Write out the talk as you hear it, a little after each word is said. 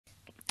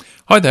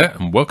Hi there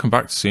and welcome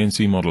back to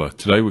CNC Modeler.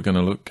 Today we're going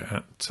to look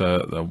at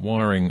the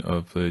wiring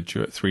of the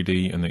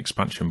Duet3D and the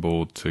expansion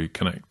board to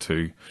connect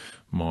to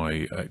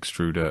my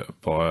extruder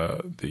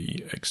via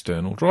the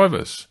external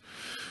drivers.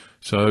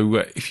 So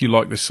if you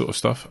like this sort of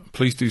stuff,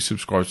 please do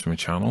subscribe to my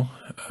channel,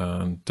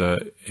 and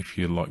if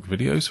you like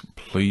videos,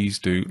 please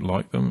do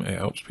like them. It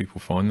helps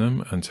people find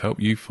them, and to help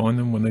you find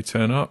them when they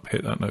turn up,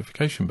 hit that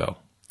notification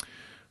bell.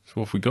 So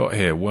what have we got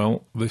here?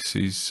 Well, this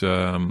is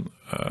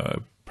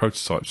a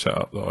prototype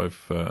setup that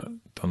I've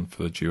done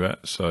for the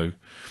Duet. So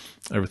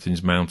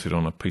everything's mounted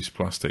on a piece of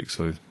plastic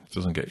so it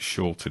doesn't get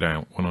shorted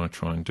out when I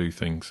try and do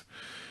things.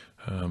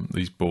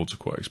 These boards are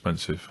quite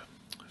expensive.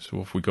 So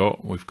what have we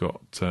got? We've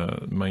got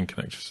main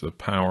connectors to the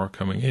power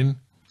coming in.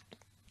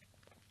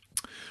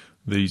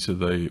 These are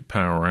the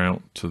power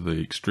out to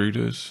the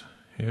extruders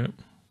here.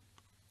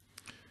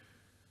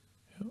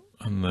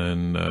 And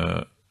then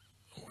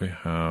we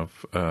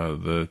have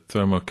the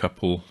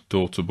Thermocouple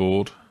daughter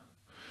board.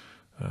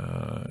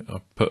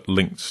 I've put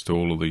links to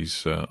all of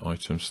these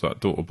items. So that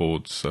daughter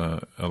boards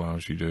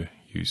allows you to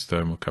use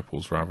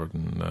thermocouples rather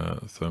than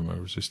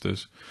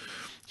thermoresistors.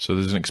 So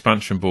there's an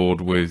expansion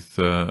board with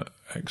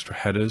extra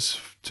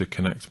headers to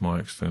connect my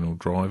external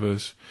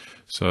drivers.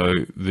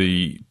 So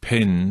the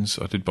pins,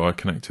 I did buy a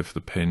connector for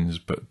the pins,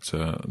 but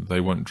they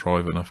won't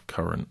drive enough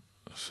current.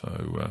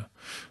 So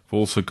I've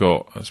also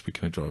got,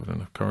 speaking of driving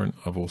enough current,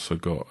 I've also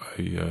got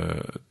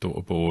a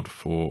daughter board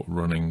for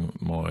running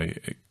my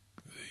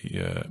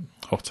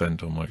hot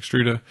end on my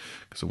extruder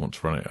because I want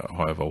to run it at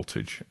higher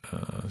voltage.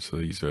 So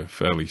these are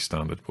fairly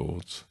standard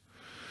boards.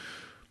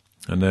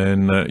 And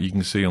then you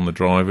can see on the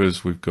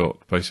drivers we've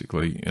got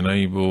basically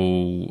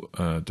enable,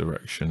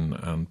 direction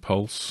and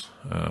pulse.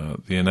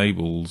 The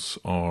enables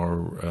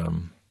are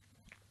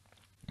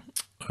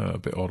a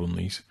bit odd on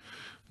these.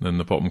 And then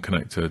the bottom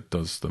connector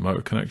does the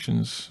motor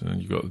connections,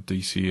 and you've got the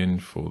DC in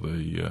for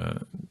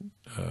the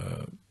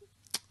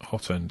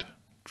hot end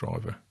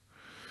driver.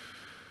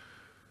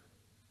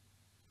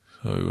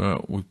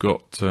 So we've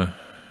got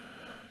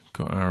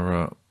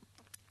our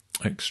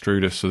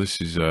extruder. So this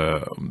is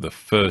the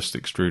first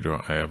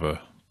extruder I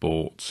ever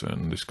bought,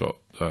 and this got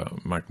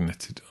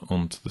magneted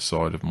onto the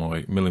side of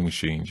my milling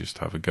machine just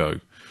to have a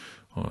go.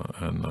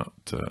 And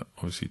that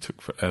obviously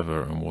took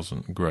forever and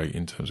wasn't great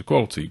in terms of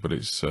quality, but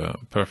it's a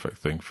perfect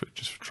thing for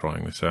just for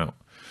trying this out.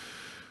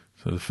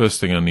 So the first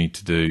thing I need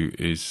to do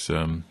is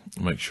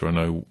make sure I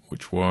know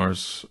which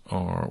wires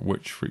are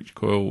which for each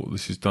coil.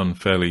 This is done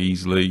fairly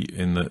easily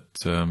in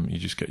that you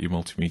just get your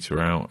multimeter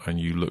out and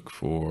you look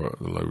for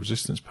the low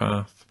resistance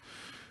path.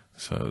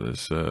 So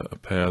there's a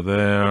pair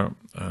there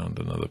and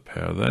another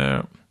pair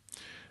there,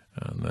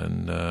 and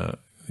then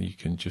you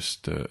can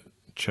just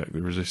check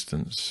the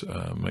resistance,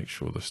 make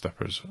sure the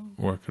stepper's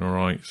working all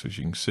right. So as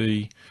you can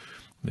see,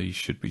 these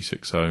should be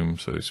 6 ohms,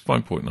 so it's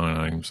 5.9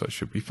 ohms, that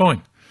should be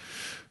fine.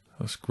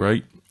 That's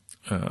great.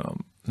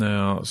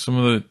 Now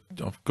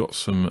I've got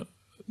some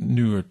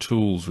newer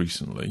tools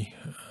recently,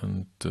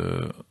 and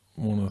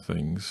one of the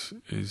things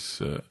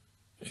is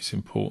it's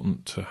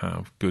important to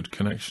have good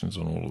connections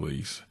on all of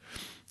these.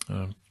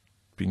 I've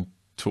been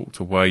talked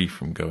away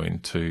from going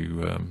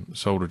to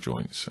solder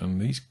joints,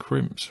 and these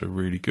crimps are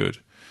really good.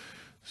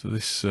 So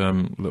this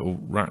little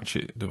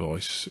ratchet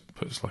device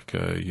puts like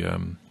a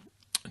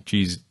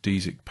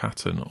geodesic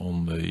pattern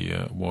on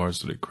the wires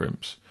that it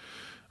crimps,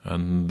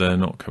 and they're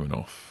not coming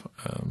off.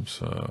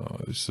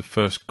 So it's the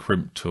first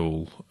crimp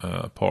tool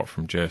apart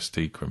from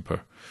JST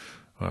Crimper,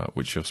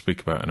 which I'll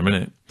speak about in a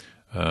minute,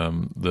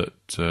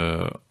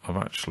 that I've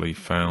actually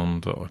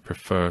found that I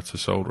prefer to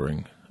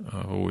soldering.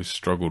 I've always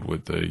struggled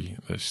with the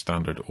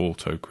standard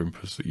auto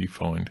crimpers that you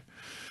find.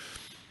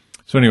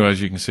 So anyway,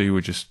 as you can see, we're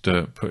just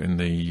putting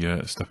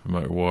the stepper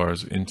motor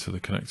wires into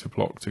the connector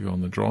block to go on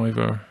the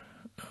driver,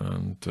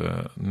 and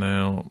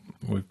now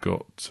we've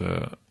got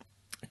a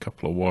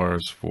couple of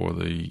wires for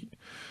the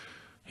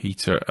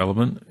heater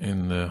element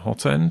in the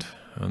hot end,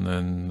 and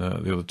then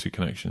the other 2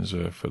 connections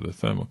are for the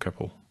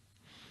thermocouple.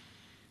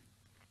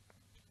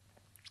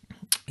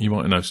 You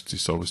might have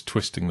noticed I was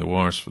twisting the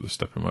wires for the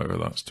stepper motor.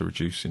 That's to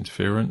reduce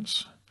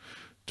interference.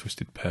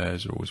 Twisted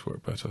pairs always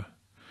work better.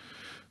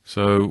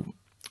 So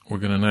we're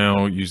going to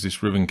now use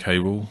this ribbon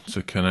cable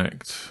to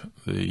connect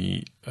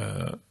the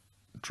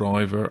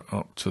driver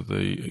up to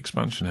the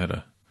expansion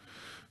header.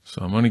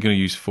 So I'm only going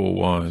to use 4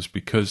 wires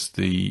because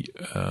the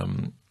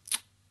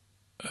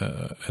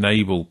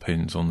enable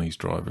pins on these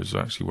drivers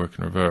actually work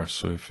in reverse.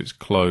 So if it's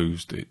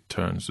closed, it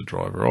turns the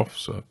driver off.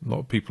 So a lot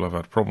of people have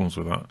had problems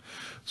with that.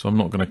 So I'm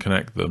not going to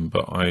connect them,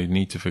 but I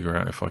need to figure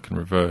out if I can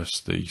reverse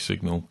the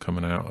signal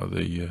coming out of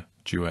the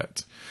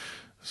Duet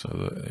so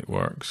that it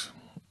works.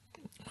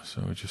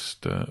 So we're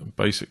just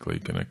basically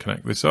going to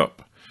connect this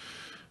up,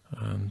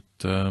 and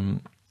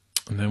then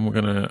we're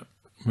going to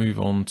move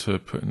on to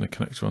putting the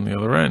connector on the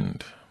other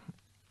end.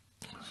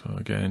 So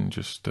again,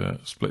 just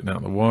splitting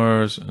out the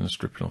wires and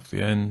stripping off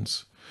the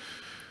ends.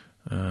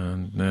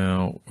 And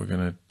now we're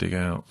going to dig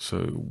out. So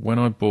when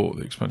I bought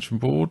the expansion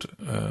board,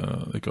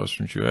 the guys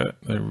from Duet,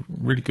 they're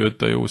really good.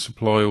 They always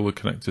supply all the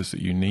connectors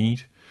that you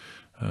need.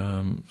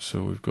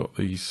 So we've got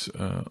these,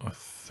 I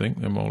think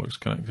they're Molex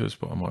connectors,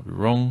 but I might be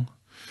wrong.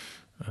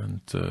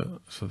 And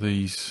so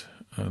these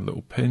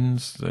little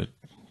pins, they're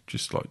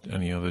just like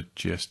any other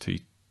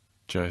JST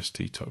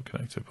type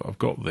connector, but I've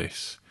got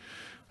this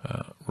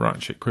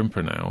Ratchet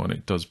Crimper now, and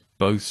it does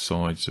both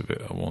sides of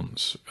it at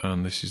once.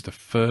 And this is the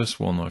first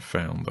one I've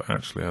found that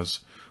actually has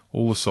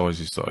all the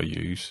sizes that I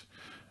use,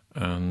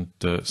 and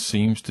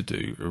seems to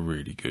do a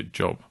really good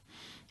job.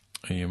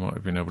 And you might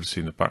have been able to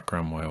see in the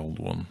background my old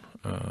one,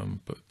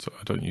 but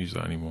I don't use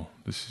that anymore.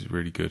 This is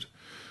really good.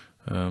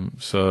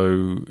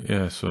 So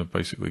yeah, so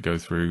basically go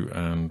through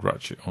and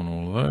ratchet on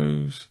all of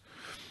those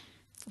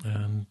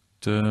and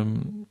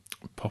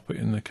pop it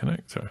in the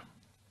connector.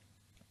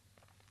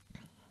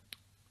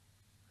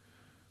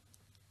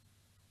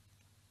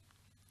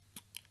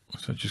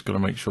 So just got to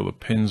make sure the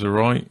pins are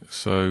right.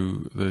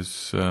 So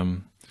there's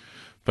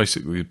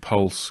basically the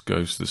pulse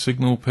goes to the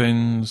signal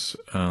pins,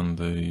 and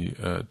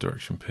the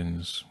direction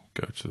pins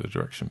go to the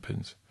direction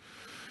pins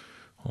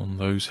on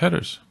those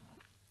headers.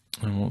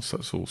 And once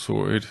that's all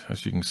sorted,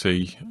 as you can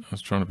see, I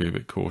was trying to be a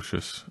bit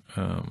cautious,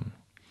 and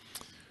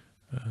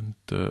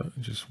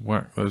just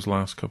whack those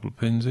last couple of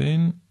pins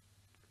in,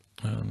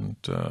 and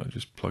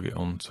just plug it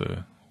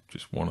onto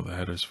just one of the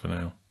headers for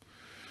now.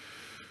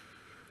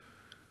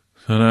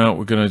 So now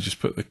we're going to just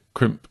put the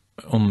crimp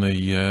on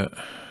the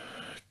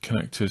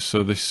connectors.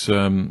 So this,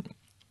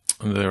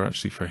 they're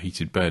actually for a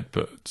heated bed,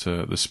 but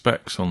the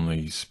specs on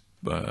these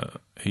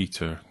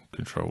heater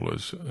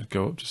controllers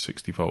go up to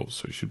 60 volts,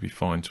 so it should be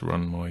fine to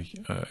run my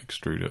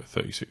extruder at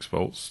 36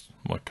 volts,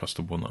 my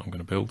custom one that I'm going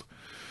to build.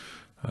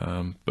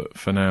 But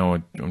for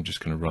now, I'm just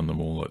going to run them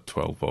all at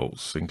 12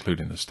 volts,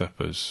 including the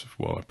steppers,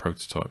 while I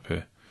prototype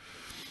here.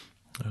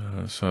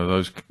 So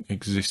those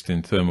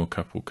existing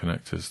thermocouple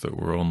connectors that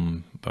were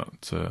on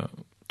that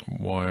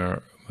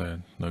wire,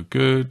 they're no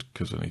good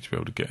because I need to be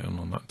able to get them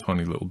on that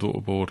tiny little daughter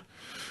board.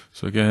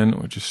 So again,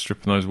 we're just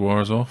stripping those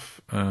wires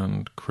off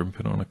and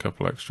crimping on a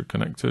couple extra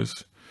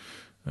connectors,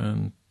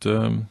 and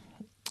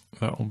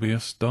that'll be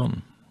us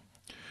done.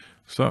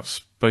 So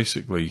that's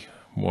basically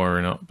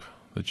wiring up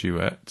the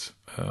Duet.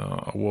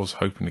 I was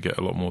hoping to get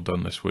a lot more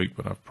done this week,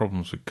 but I have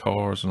problems with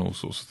cars and all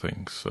sorts of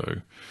things,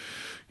 so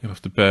you'll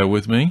have to bear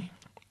with me.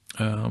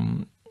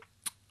 I've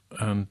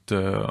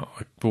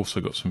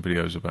also got some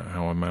videos about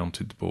how I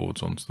mounted the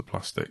boards onto the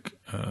plastic,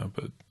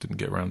 but didn't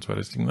get around to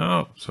editing that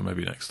up, so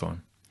maybe next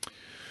time.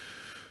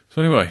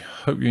 So anyway,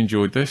 hope you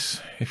enjoyed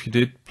this. If you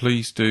did,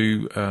 please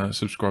do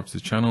subscribe to the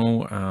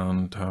channel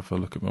and have a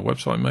look at my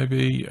website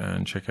maybe,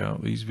 and check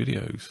out these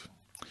videos.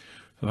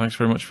 So thanks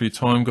very much for your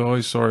time,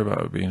 guys. Sorry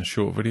about it being a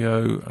short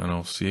video, and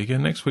I'll see you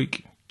again next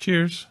week.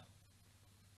 Cheers.